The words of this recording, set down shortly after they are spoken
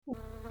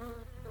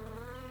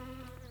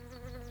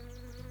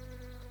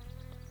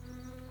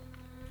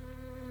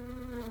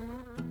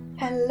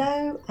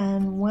Hello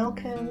and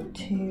welcome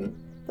to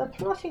The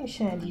Plotting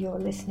Shed. You're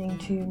listening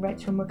to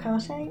Rachel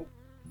McCarthy,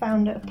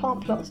 founder of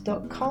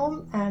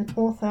plantplots.com and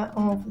author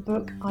of the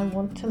book I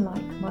Want to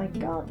Like My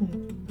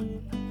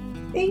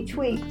Garden. Each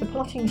week The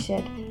Plotting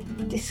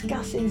Shed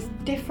discusses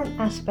different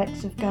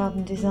aspects of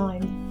garden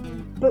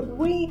design, but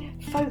we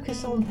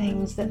focus on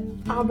things that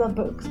other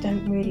books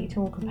don't really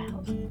talk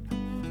about.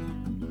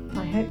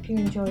 I hope you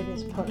enjoy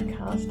this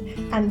podcast,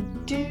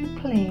 and do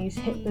please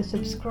hit the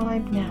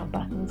subscribe now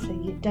button so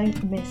you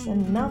don't miss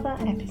another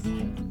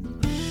episode.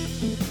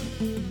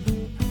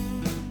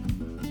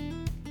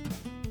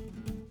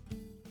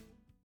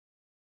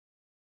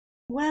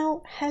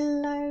 Well,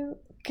 hello,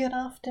 good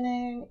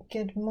afternoon,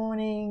 good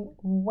morning,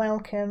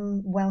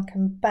 welcome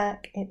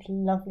back. It's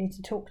lovely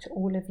to talk to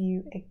all of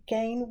you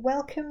again.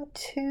 Welcome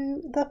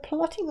to The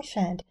Plotting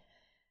Shed.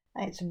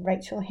 It's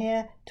Rachel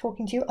here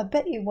talking to you. I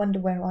bet you wonder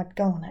where I'd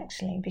gone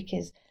actually,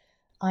 because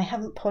I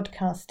haven't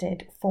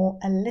podcasted for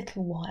a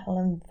little while,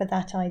 and for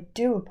that I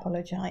do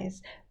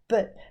apologise.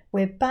 But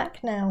we're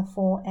back now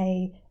for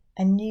a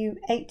new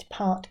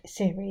 8-part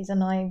series,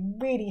 and I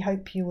really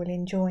hope you will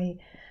enjoy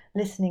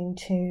listening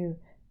to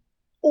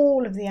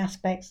all of the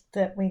aspects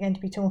that we're going to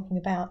be talking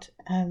about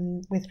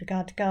with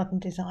regard to garden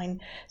design.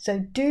 So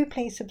do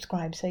please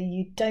subscribe so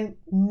you don't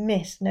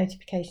miss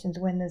notifications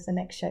when there's the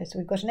next show. So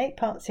we've got an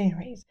 8-part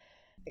series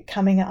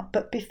coming up.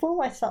 But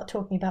before I start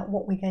talking about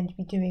what we're going to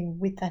be doing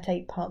with that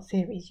 8-part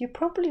series, you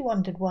probably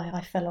wondered why I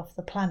fell off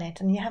the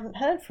planet and you haven't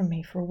heard from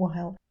me for a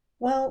while.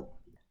 Well,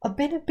 I've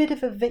been a bit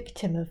of a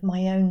victim of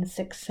my own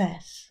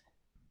success,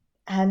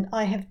 and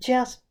I have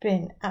just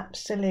been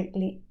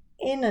absolutely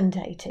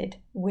inundated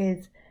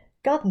with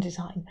garden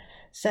design.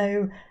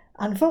 So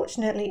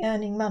unfortunately,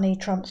 earning money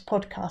trumps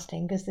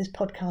podcasting, because this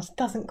podcast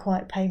doesn't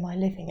quite pay my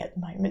living at the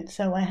moment.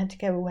 So I had to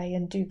go away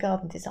and do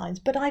garden designs.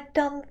 But I've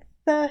done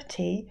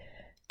 30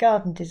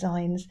 garden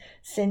designs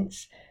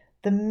since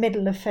the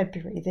middle of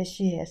February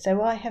this year.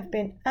 So I have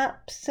been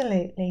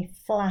absolutely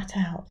flat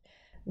out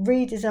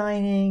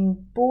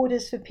redesigning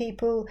borders for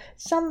people,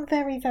 some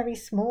very, very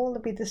small.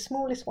 The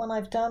smallest one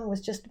I've done was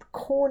just a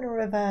corner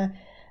of a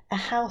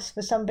house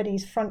for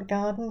somebody's front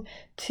garden,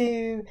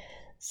 to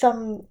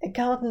a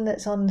garden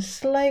that's on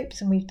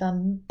slopes, and we've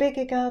done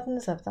bigger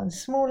gardens, I've done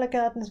smaller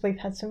gardens, we've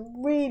had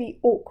some really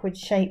awkward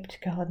shaped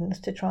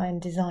gardens to try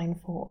and design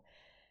for,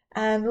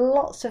 and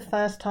lots of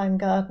first time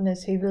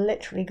gardeners who've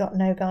literally got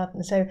no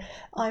garden. So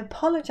I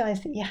apologise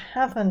that you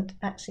haven't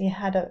actually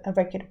had a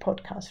regular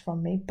podcast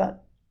from me,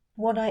 but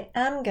what I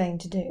am going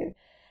to do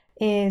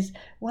is,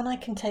 when I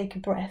can take a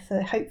breath,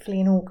 hopefully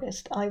in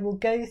August, I will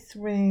go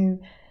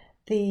through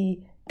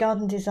the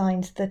garden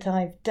designs that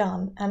I've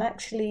done and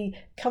actually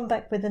come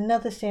back with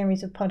another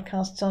series of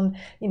podcasts on,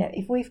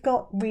 if we've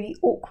got really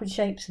awkward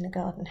shapes in the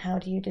garden, how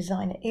do you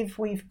design it? If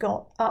we've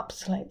got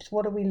upslopes,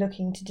 what are we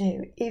looking to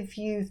do? If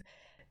you've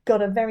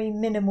got a very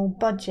minimal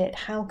budget,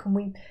 how can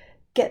we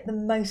get the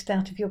most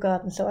out of your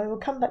garden? So I will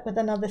come back with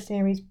another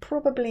series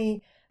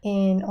probably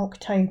in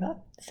October.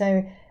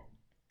 So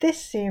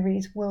this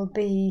series will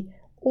be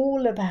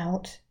all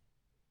about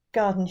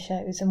garden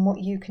shows and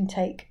what you can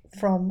take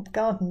from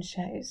garden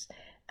shows.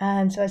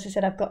 And so, as I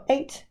said, I've got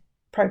 8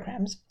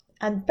 programs,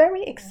 and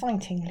very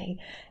excitingly,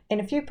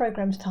 in a few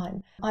programs'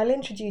 time, I'll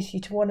introduce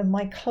you to one of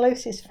my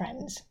closest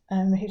friends,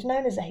 who's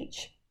known as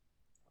H,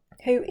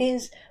 who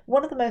is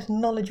one of the most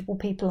knowledgeable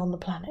people on the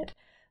planet.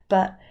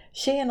 But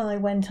she and I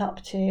went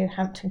up to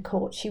Hampton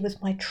Court. She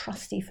was my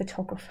trusty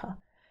photographer.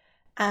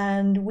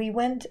 And we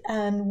went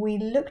and we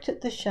looked at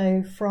the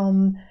show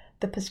from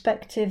the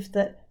perspective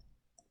that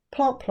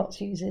Plant Plots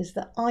uses,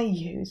 that I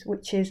use,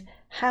 which is,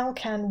 how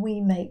can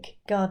we make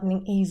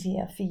gardening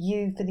easier for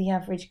you, for the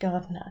average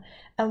gardener?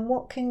 And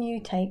what can you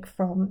take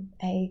from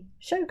a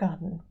show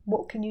garden?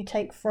 What can you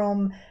take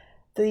from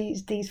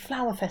these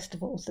flower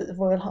festivals that the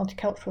Royal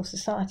Horticultural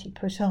Society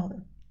put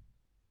on?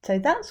 So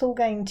that's all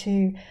going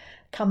to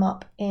come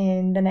up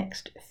in the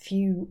next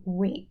few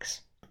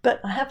weeks. But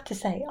I have to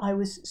say, I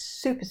was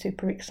super,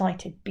 super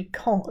excited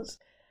because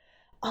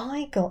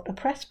I got a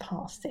press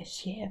pass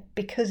this year,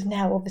 because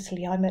now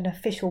obviously I'm an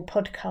official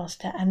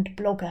podcaster and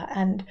blogger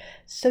and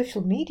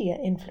social media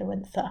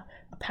influencer,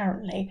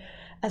 apparently,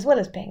 as well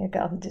as being a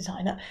garden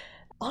designer.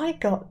 I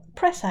got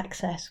press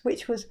access,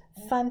 which was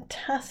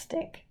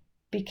fantastic,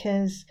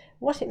 because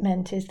what it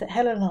meant is that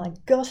Helen and I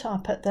got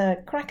up at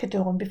the crack of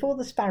dawn before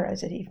the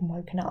sparrows had even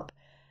woken up,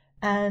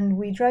 and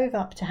we drove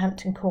up to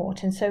Hampton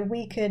Court, and so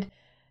we could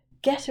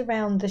get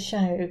around the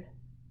show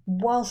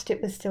whilst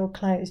it was still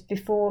closed,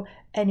 before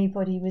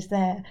anybody was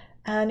there.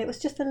 And it was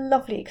just a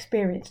lovely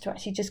experience to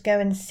actually just go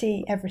and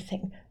see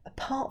everything,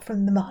 apart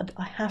from the mud,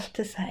 I have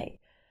to say.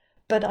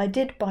 But I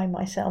did buy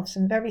myself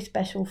some very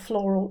special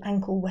floral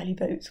ankle welly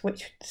boots,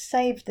 which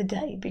saved the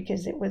day,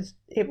 because it was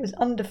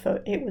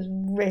underfoot. It was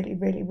really,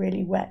 really,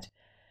 really wet.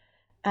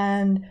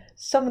 And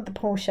some of the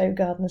poor show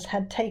gardeners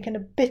had taken a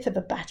bit of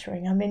a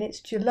battering. I mean, it's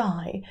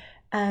July,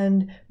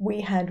 and we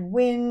had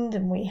wind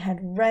and we had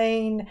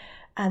rain,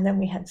 and then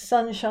we had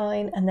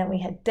sunshine, and then we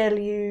had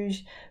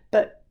deluge,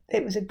 but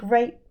it was a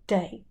great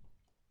day.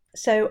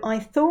 So I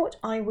thought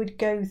I would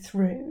go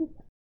through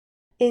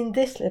in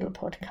this little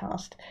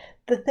podcast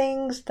the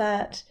things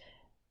that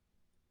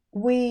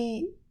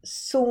we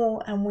saw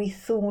and we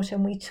thought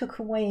and we took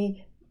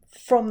away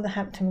from the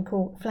Hampton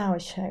Court Flower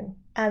Show.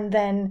 And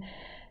then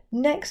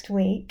next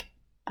week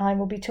I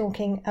will be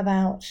talking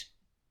about,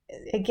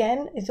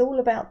 again, it's all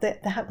about the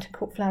Hampton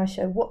Court Flower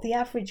Show, what the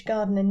average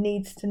gardener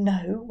needs to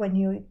know when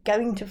you're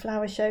going to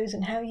flower shows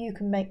and how you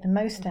can make the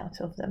most out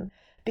of them,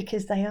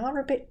 because they are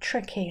a bit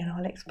tricky, and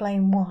I'll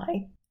explain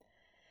why.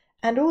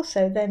 And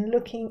also then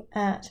looking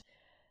at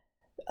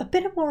a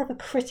bit more of a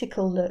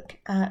critical look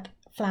at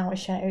flower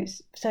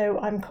shows. So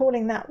I'm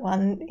calling that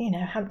one,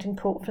 Hampton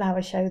Court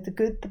Flower Show, the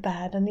good, the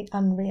bad and the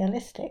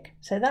unrealistic.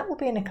 So that will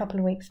be in a couple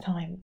of weeks'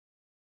 time.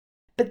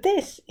 But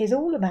this is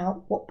all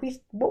about what we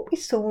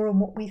saw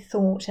and what we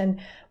thought and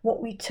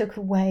what we took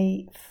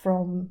away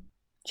from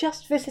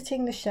just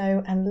visiting the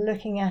show and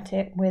looking at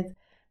it with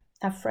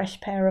a fresh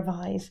pair of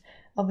eyes.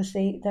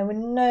 Obviously, there were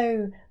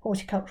no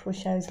horticultural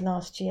shows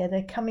last year.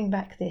 They're coming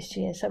back this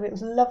year. So it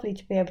was lovely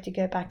to be able to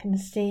go back and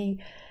see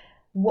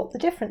what the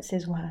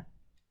differences were.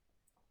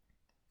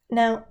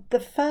 Now, the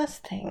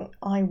first thing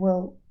I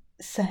will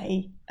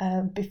say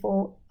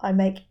before I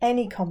make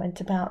any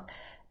comment about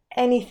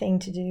anything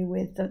to do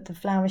with the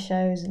flower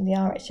shows and the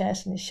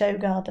RHS and the show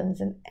gardens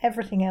and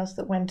everything else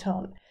that went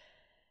on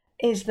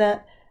is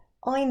that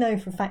I know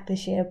for a fact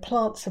this year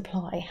plant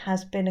supply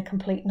has been a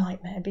complete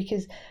nightmare,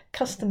 because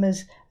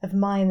customers of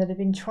mine that have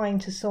been trying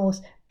to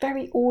source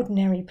very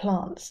ordinary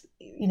plants,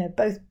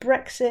 both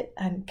Brexit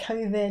and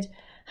COVID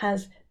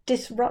has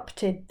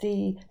disrupted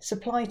the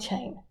supply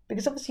chain,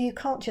 because obviously you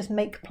can't just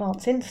make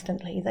plants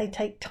instantly, they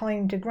take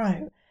time to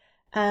grow.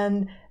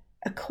 And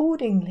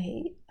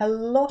accordingly, a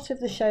lot of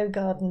the show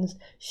gardens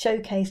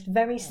showcased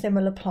very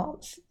similar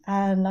plants,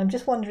 and I'm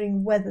just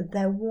wondering whether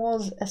there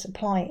was a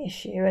supply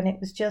issue and it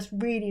was just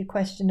really a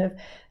question of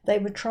they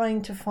were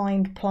trying to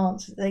find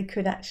plants that they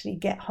could actually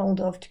get hold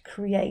of to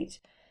create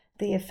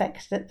the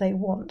effect that they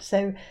want.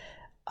 So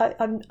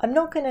I'm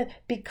not going to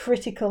be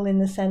critical in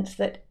the sense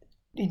that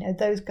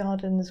those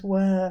gardens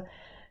were,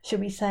 should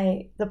we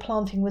say, the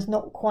planting was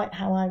not quite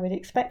how I would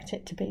expect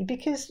it to be,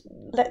 because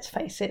let's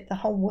face it, the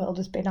whole world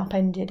has been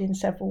upended in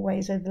several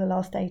ways over the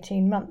last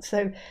 18 months.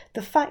 So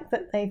the fact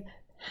that they've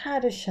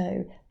had a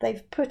show,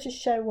 they've put a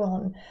show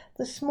on,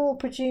 the small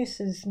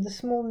producers and the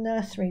small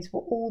nurseries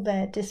were all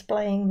there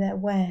displaying their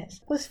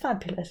wares, was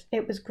fabulous.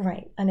 It was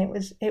great, and it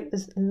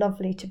was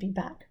lovely to be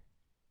back.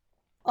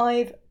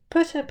 I've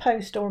put a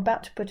post, or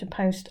about to put a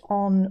post,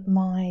 on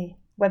my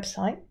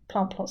website,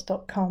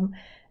 plantplots.com,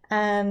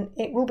 and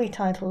it will be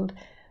titled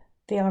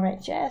The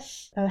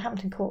RHS,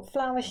 Hampton Court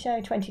Flower Show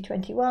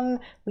 2021,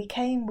 We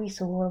Came, We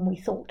Saw and We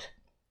Thought.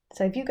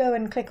 So if you go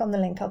and click on the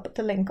link, I'll put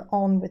the link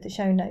on with the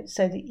show notes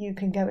so that you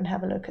can go and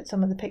have a look at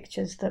some of the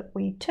pictures that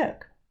we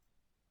took.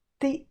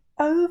 The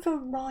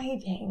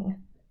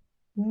overriding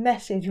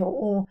message,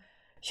 or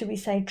should we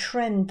say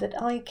trend, that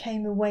I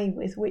came away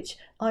with, which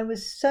I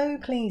was so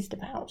pleased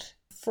about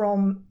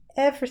from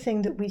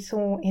everything that we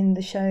saw in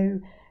the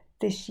show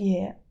this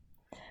year,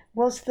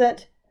 was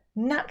that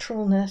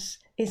naturalness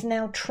is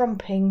now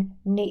trumping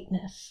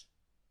neatness.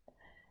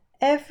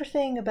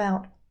 Everything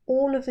about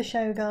all of the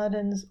show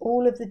gardens,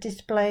 all of the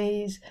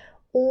displays,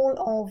 all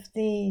of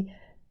the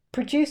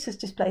producers'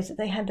 displays that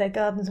they had their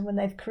gardens and when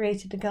they've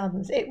created the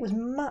gardens, it was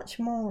much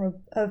more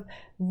of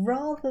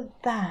rather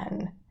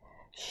than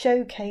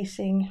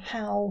showcasing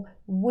how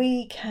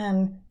we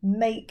can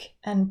make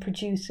and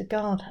produce a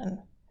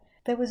garden,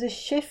 there was a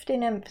shift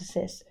in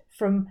emphasis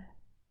from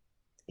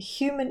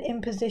human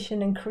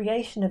imposition and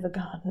creation of a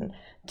garden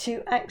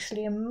to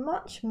actually a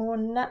much more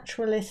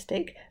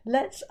naturalistic,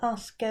 let's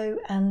us go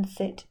and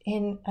sit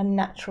in a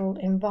natural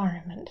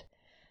environment.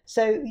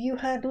 So you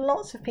heard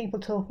lots of people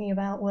talking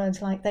about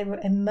words like they were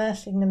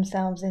immersing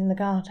themselves in the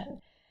garden,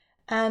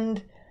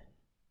 and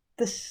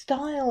the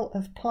style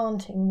of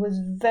planting was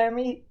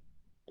very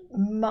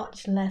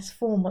much less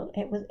formal.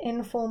 It was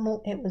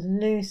informal, it was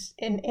loose,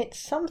 and it's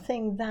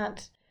something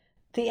that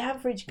the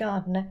average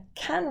gardener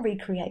can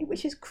recreate,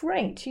 which is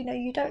great.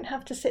 You don't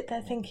have to sit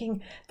there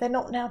thinking they're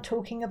not now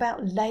talking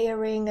about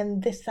layering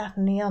and this, that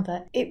and the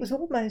other. It was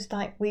almost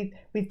like we've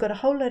got a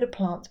whole load of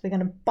plants, we're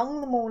going to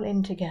bung them all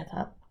in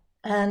together,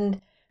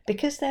 and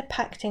because they're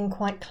packed in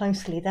quite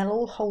closely, they'll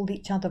all hold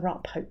each other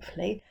up,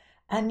 hopefully,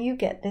 and you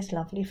get this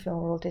lovely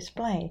floral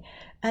display.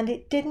 And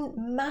it didn't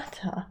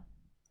matter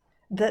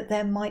that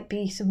there might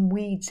be some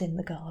weeds in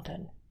the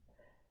garden.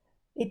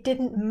 It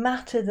didn't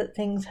matter that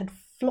things had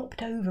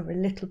flopped over a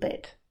little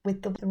bit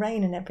with the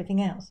rain and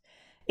everything else.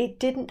 It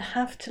didn't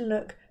have to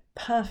look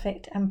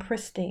perfect and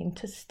pristine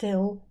to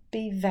still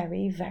be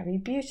very, very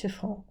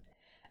beautiful.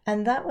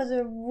 And that was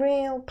a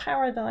real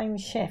paradigm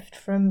shift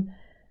from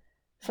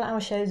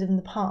flower shows in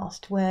the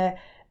past where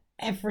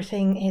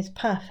everything is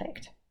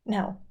perfect.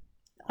 Now,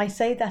 I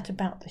say that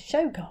about the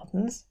show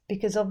gardens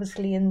because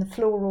obviously in the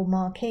floral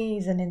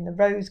marquees and in the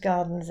rose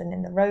gardens and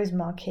in the rose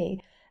marquee,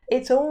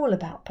 it's all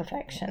about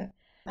perfection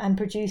and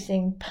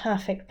producing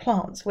perfect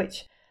plants,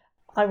 which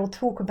I will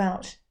talk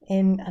about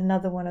in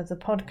another one of the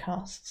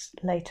podcasts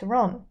later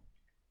on.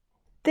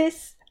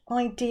 This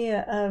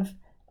idea of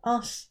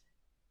us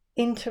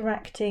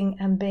interacting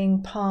and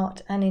being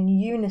part and in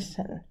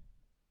unison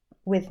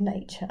with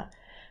nature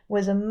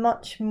was a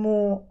much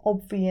more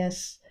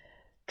obvious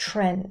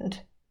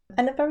trend,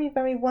 and a very,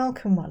 very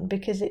welcome one,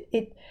 because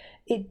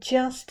it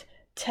just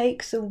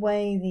takes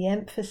away the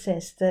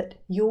emphasis that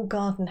your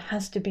garden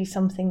has to be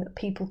something that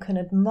people can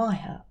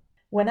admire,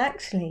 when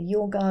actually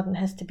your garden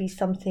has to be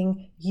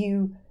something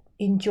you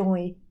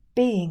enjoy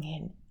being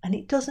in. And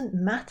it doesn't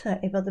matter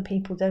if other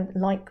people don't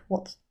like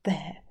what's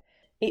there.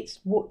 It's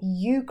what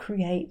you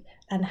create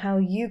and how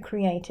you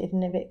create it.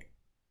 And if it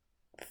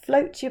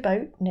floats your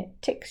boat and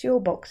it ticks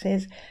your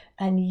boxes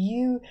and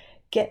you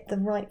get the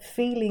right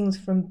feelings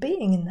from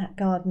being in that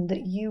garden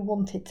that you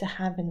wanted to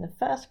have in the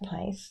first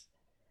place,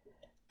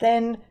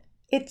 then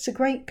it's a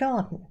great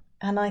garden.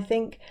 And I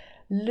think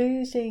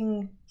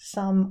losing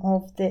some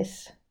of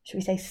this, should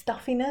we say,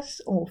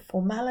 stuffiness or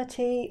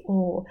formality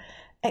or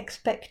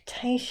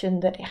expectation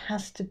that it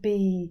has to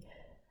be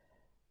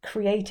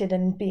created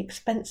and be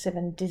expensive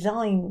and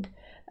designed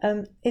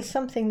is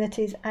something that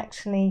is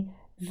actually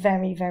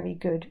very, very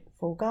good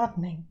for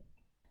gardening.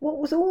 What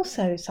was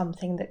also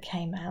something that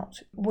came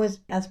out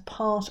was, as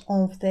part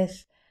of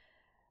this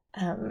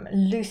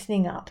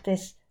loosening up,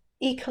 this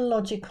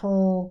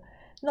ecological,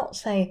 not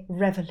say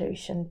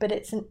revolution, but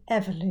it's an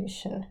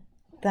evolution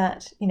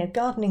that,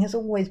 gardening has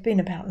always been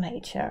about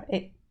nature.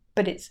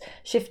 But it's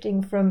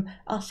shifting from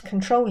us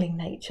controlling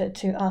nature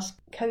to us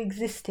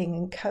coexisting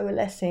and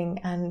coalescing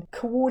and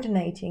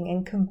coordinating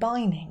and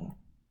combining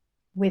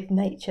with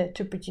nature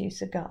to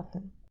produce a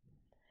garden.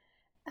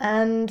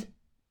 And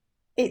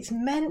it's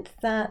meant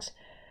that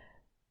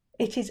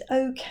it is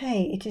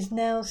okay, it is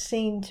now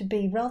seen to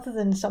be, rather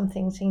than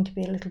something seen to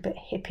be a little bit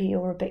hippie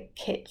or a bit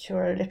kitsch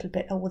or a little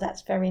bit, oh, well,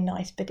 that's very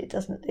nice, but it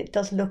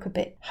does look a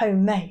bit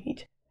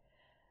homemade.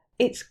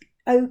 It's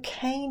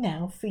okay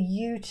now for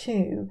you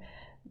to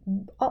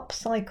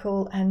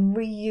upcycle and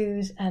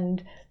reuse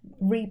and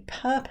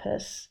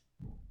repurpose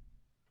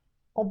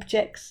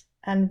objects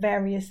and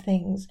various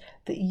things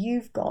that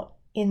you've got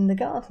in the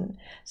garden.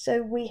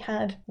 So we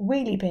had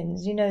wheelie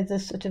bins, the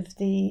sort of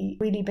the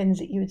wheelie bins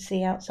that you would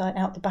see out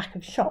the back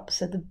of shops,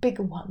 so the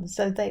bigger ones.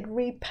 So they'd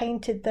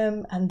repainted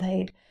them and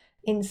they'd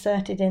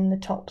inserted in the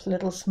tops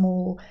little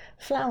small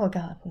flower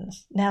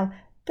gardens. Now,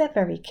 they're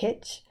very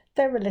kitsch,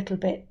 they're a little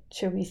bit,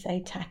 shall we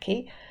say,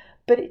 tacky,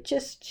 but it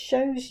just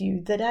shows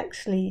you that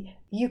actually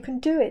you can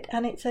do it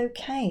and it's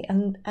okay.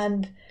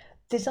 And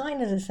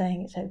designers are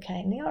saying it's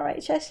okay, and the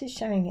RHS is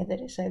showing you that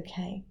it's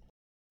okay.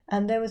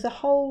 And there was a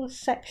whole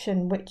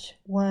section which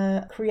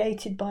were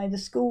created by the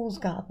schools'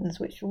 gardens,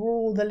 which were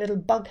all the little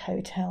bug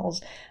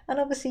hotels. And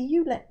obviously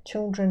you let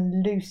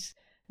children loose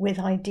with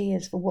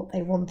ideas for what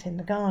they want in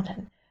the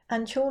garden.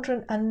 And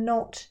children are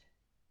not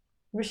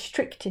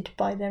restricted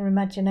by their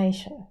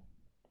imagination.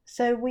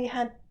 So we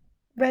had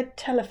red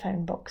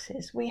telephone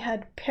boxes, we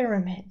had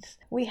pyramids,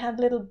 we had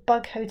little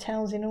bug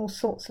hotels in all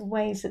sorts of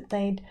ways that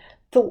they'd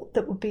thought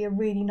that would be a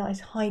really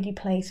nice hidey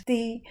place.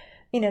 The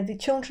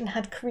children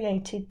had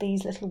created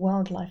these little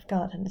wildlife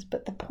gardens,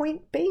 but the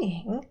point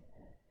being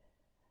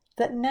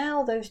that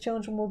now those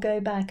children will go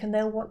back and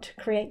they'll want to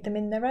create them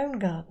in their own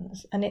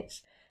gardens. And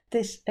it's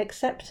this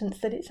acceptance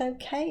that it's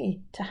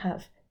okay to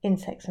have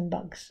insects and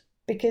bugs,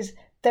 because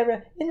there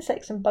are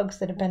insects and bugs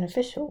that are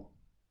beneficial,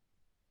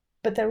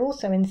 but there are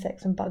also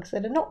insects and bugs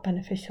that are not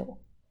beneficial.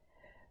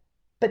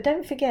 But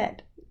don't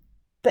forget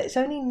that it's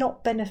only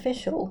not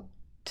beneficial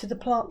to the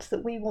plants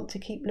that we want to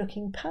keep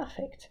looking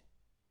perfect.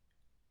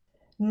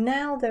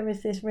 Now there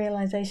is this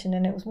realization,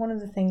 and it was one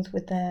of the things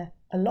with their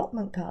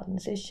allotment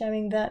gardens, is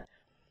showing that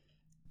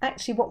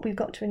actually what we've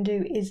got to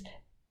do is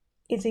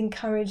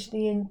encourage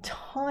the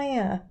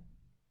entire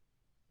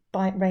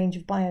range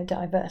of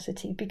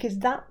biodiversity, because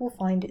that will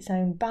find its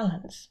own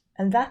balance.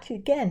 And that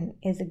again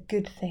is a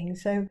good thing.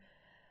 So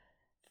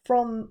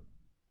from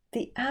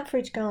the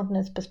average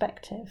gardener's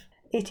perspective,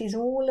 it is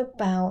all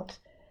about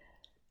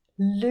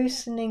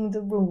loosening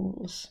the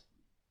rules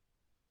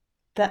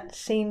that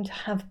seem to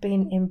have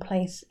been in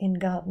place in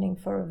gardening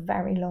for a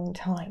very long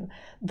time.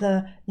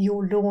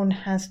 Your lawn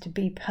has to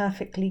be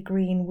perfectly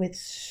green with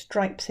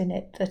stripes in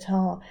it that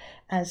are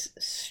as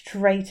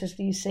straight as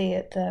you see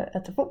at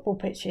the football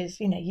pitches.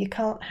 You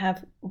can't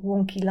have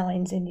wonky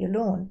lines in your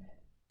lawn.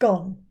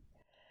 Gone.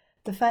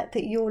 The fact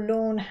that your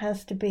lawn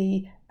has to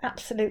be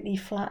absolutely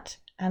flat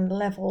and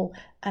level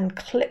and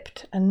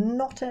clipped and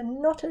not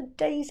a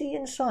daisy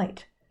in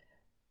sight,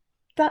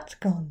 that's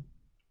gone.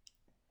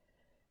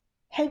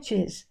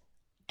 Hedges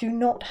do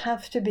not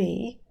have to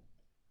be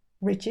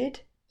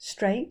rigid,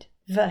 straight,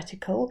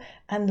 vertical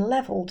and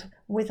levelled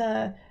with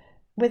a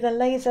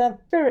laser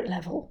spirit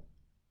level.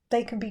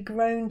 They can be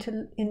grown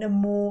in a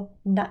more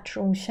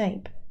natural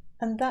shape,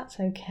 and that's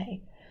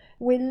okay.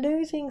 We're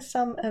losing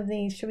some of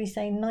these, shall we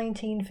say,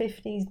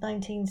 1950s,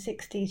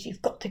 1960s,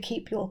 you've got to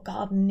keep your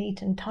garden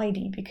neat and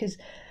tidy, because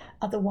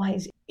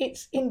otherwise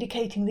it's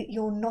indicating that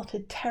you're not a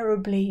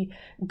terribly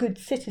good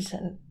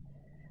citizen.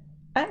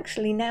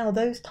 actually now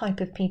those type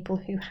of people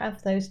who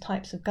have those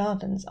types of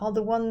gardens are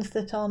the ones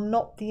that are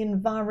not the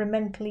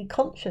environmentally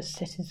conscious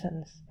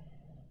citizens.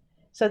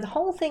 So the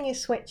whole thing is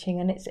switching,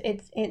 and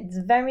it's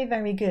very,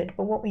 very good.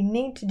 But what we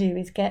need to do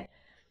is get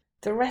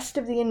the rest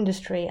of the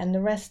industry and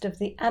the rest of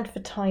the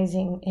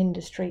advertising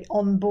industry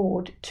on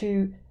board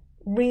to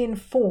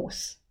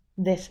reinforce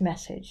this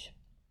message.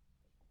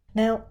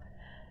 Now,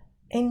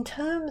 in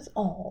terms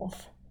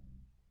of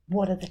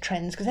what are the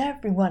trends, because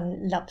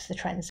everyone loves the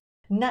trends.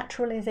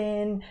 Natural is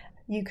in,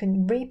 you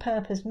can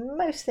repurpose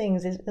most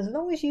things as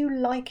long as you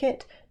like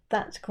it,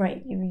 that's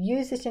great. You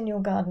use it in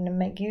your garden and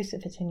make use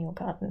of it in your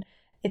garden.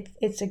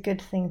 It's a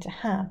good thing to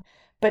have.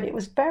 But it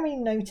was very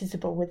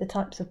noticeable with the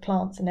types of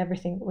plants and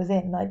everything that was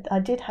in. I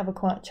did have a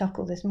quiet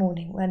chuckle this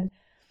morning when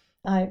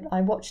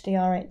I watched the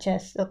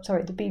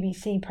the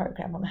BBC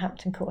programme on the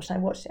Hampton course. I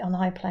watched it on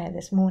iPlayer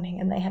this morning,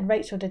 and they had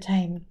Rachel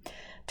Detame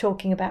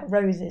talking about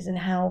roses and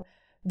how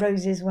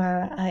roses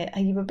were a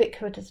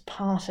ubiquitous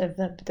part of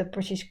the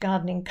British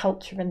gardening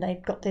culture, and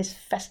they've got this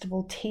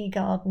festival tea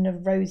garden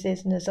of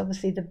roses, and there's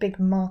obviously the big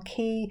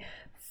marquee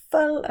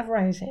full of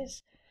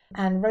roses.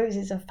 And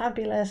roses are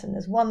fabulous, and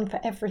there's one for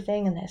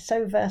everything, and they're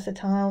so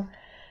versatile.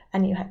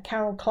 And you had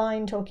Carol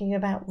Klein talking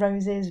about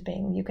roses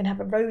being, you can have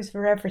a rose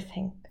for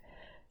everything.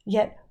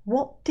 Yet,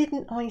 what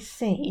didn't I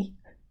see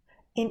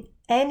in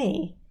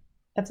any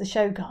of the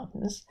show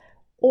gardens,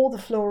 or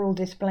the floral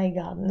display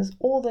gardens,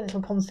 or the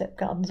little concept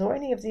gardens, or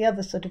any of the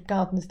other sort of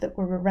gardens that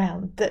were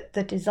around that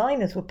the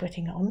designers were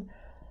putting on?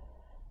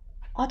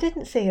 I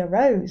didn't see a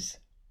rose.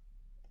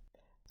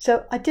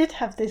 So I did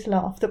have this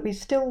laugh that we've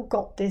still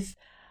got this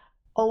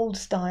old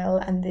style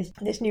and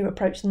this new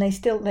approach, and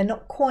they're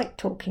not quite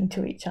talking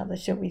to each other,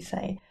 shall we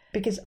say,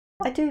 because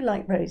I do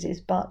like roses,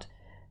 but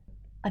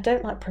I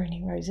don't like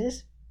pruning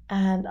roses,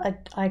 and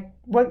I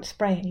won't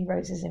spray any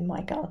roses in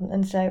my garden.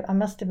 And so I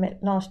must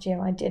admit, last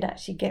year I did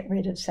actually get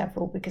rid of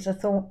several, because I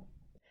thought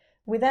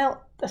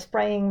without a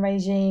spraying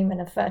regime and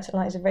a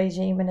fertilizer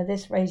regime and a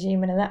this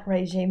regime and a that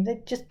regime,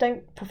 they just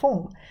don't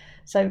perform,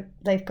 so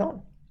they've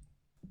gone.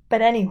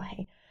 But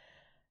anyway,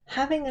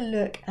 having a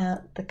look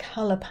at the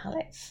colour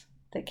palettes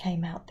that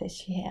came out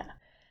this year,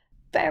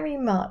 very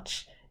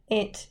much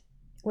it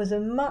was a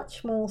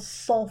much more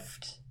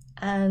soft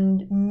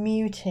and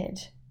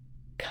muted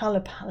colour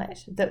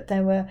palette. That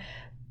there were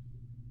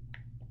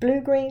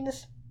blue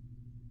greens,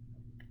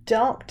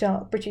 dark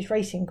British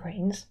racing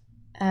greens,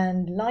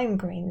 and lime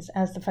greens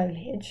as the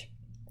foliage,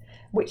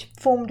 which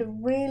formed a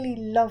really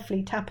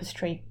lovely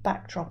tapestry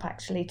backdrop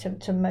actually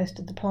to most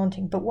of the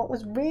planting. But what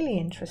was really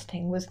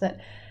interesting was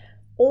that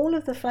all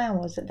of the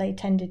flowers that they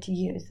tended to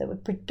use, there was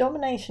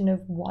predomination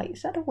of white.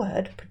 Is that a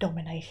word,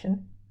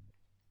 predomination?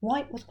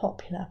 White was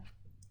popular.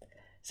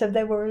 So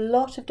there were a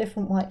lot of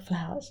different white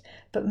flowers,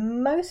 but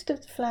most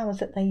of the flowers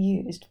that they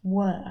used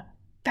were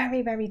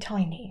very, very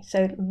tiny.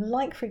 So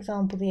like, for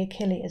example, the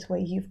Achilles, where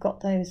you've got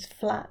those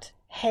flat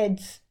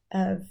heads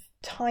of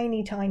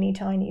tiny, tiny,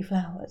 tiny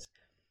flowers.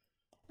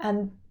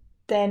 And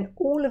then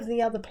all of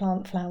the other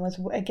plant flowers,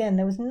 again,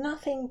 there was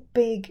nothing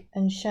big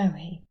and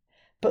showy.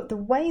 But the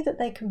way that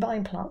they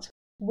combine plants,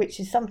 which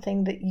is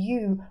something that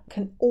you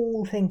can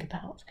all think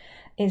about,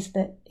 is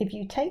that if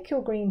you take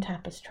your green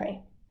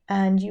tapestry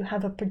and you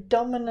have a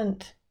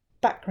predominant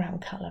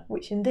background colour,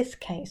 which in this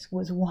case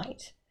was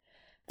white,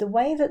 the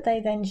way that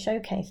they then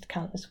showcased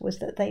colours was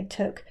that they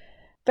took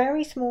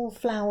very small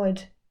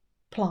flowered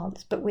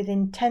plants but with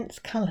intense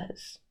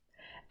colours,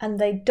 and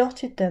they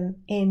dotted them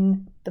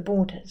in the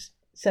borders.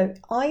 So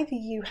either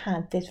you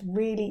had this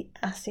really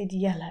acid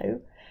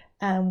yellow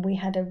and we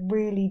had a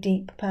really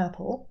deep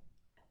purple,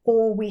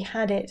 or we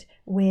had it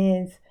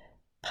with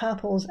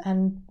purples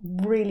and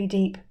really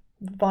deep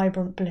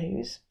vibrant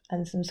blues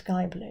and some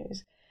sky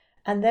blues.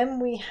 And then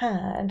we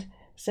had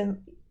some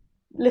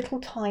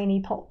little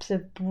tiny pops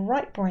of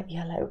bright, bright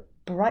yellow,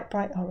 bright,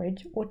 bright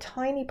orange, or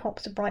tiny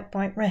pops of bright,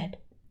 bright red.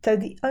 So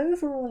the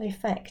overall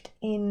effect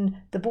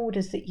in the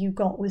borders that you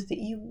got was that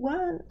you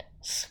weren't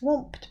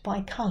swamped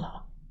by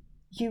colour.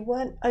 You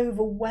weren't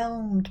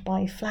overwhelmed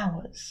by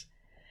flowers.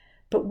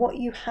 But what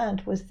you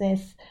had was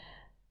this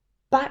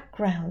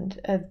background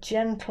of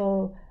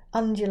gentle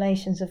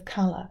undulations of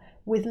colour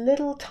with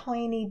little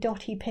tiny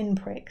dotty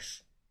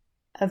pinpricks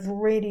of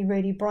really,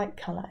 really bright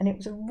colour. And it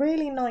was a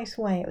really nice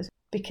way. It was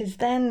because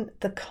then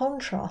the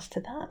contrast to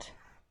that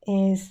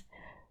is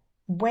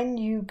when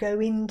you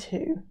go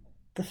into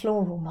the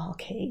floral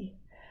marquee,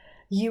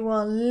 you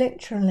are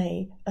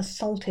literally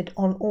assaulted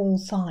on all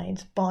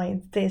sides by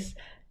this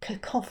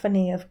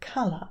cacophony of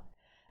colour.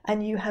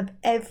 And you have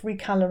every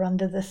colour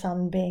under the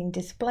sun being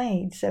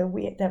displayed. So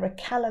there are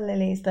calla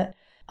lilies that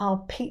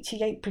are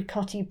peachy,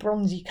 apricotty,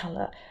 bronzy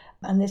colour,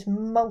 and this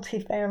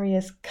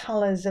multifarious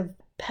colours of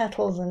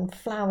petals and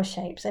flower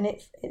shapes, and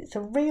it's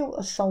a real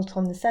assault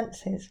on the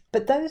senses.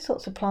 But those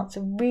sorts of plants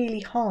are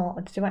really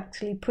hard to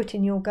actually put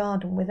in your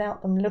garden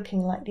without them looking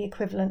like the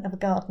equivalent of a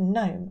garden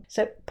gnome.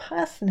 So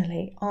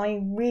personally,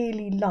 I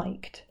really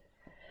liked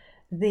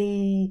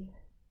the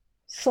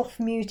soft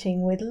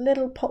muting with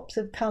little pops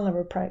of colour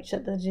approach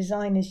that the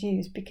designers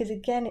used, because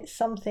again, it's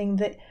something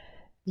that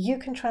you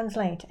can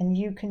translate and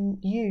you can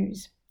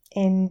use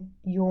in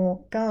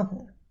your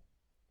garden.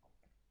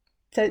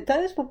 So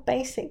those were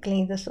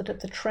basically the sort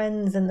of the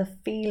trends and the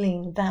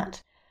feeling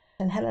that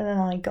Helen and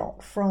I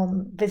got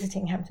from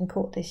visiting Hampton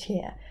Court this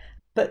year.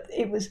 But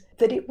it was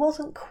that it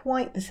wasn't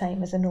quite the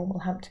same as a normal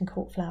Hampton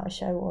Court flower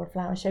show or a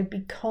flower show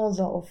because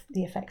of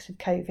the effects of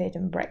COVID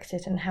and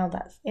Brexit and how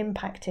that's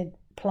impacted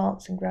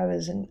plants and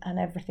growers and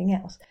everything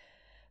else.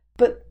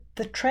 But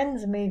the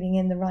trends are moving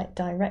in the right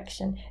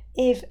direction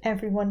if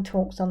everyone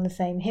talks on the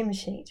same hymn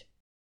sheet.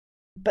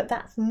 But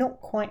that's not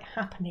quite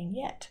happening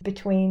yet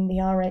between the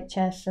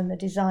RHS and the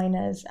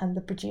designers and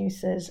the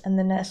producers and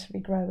the nursery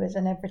growers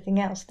and everything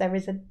else. There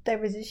is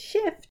a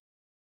shift,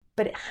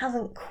 but it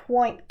hasn't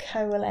quite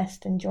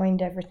coalesced and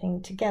joined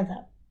everything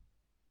together.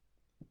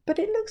 But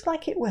it looks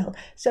like it will.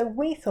 So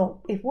we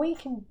thought if we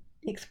can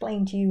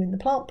explain to you in the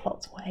plant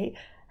plots way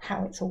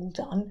how it's all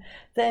done,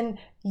 then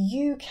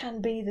you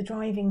can be the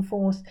driving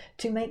force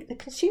to make the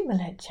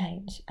consumer-led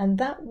change, and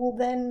that will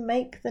then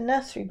make the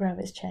nursery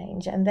growers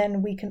change, and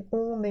then we can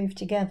all move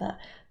together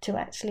to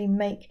actually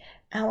make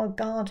our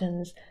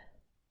gardens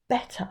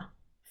better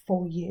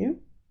for you,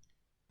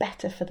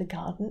 better for the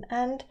garden,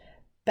 and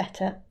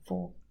better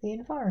for the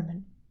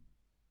environment.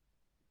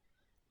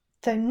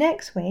 So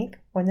next week,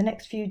 or in the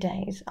next few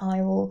days,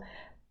 I will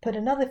put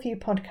another few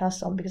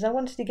podcasts on because I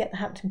wanted to get the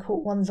Hampton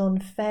Court ones on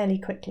fairly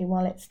quickly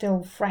while it's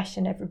still fresh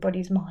in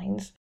everybody's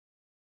minds.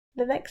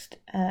 The next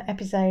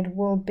episode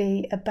will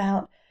be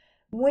about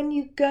when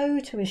you go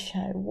to a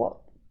show,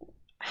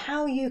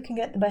 how you can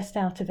get the best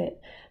out of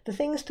it, the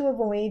things to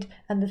avoid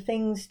and the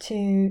things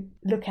to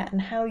look at,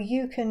 and how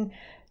you can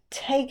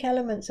take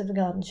elements of the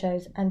garden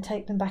shows and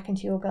take them back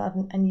into your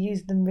garden and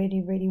use them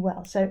really, really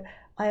well. So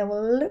I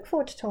will look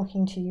forward to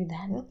talking to you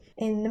then.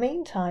 In the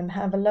meantime,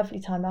 have a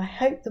lovely time. I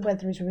hope the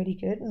weather is really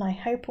good and I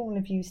hope all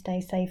of you stay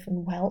safe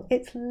and well.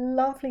 It's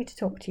lovely to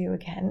talk to you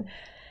again,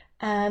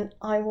 and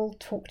I will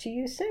talk to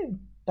you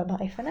soon.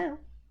 Bye-bye for now.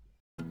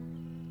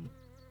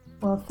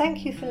 Well,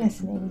 thank you for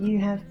listening. You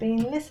have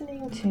been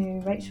listening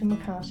to Rachel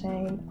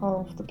McCartane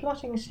of The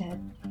Plotting Shed.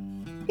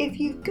 If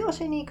you've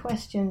got any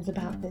questions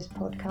about this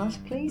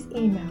podcast, please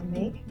email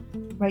me,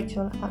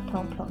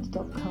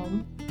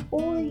 rachel@plantplots.com,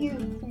 or you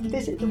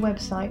visit the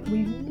website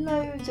with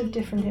loads of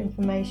different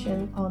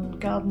information on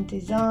garden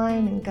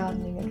design and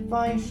gardening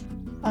advice,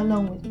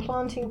 along with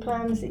planting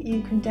plans that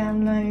you can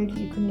download.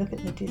 You can look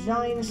at the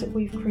designs that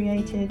we've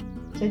created.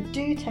 So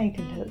do take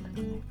a look,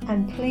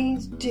 and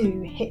please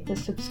do hit the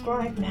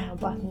subscribe now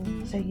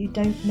button so you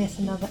don't miss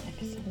another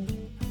episode.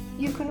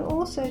 You can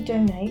also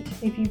donate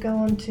if you go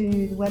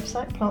onto the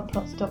website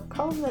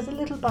plantplots.com. There's a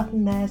little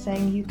button there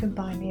saying you can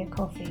buy me a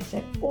coffee.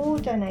 So all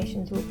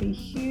donations will be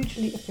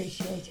hugely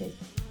appreciated.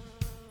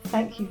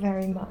 Thank you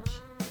very much.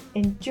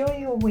 Enjoy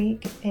your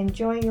week,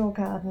 enjoy your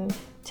garden,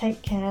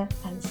 take care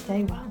and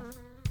stay well.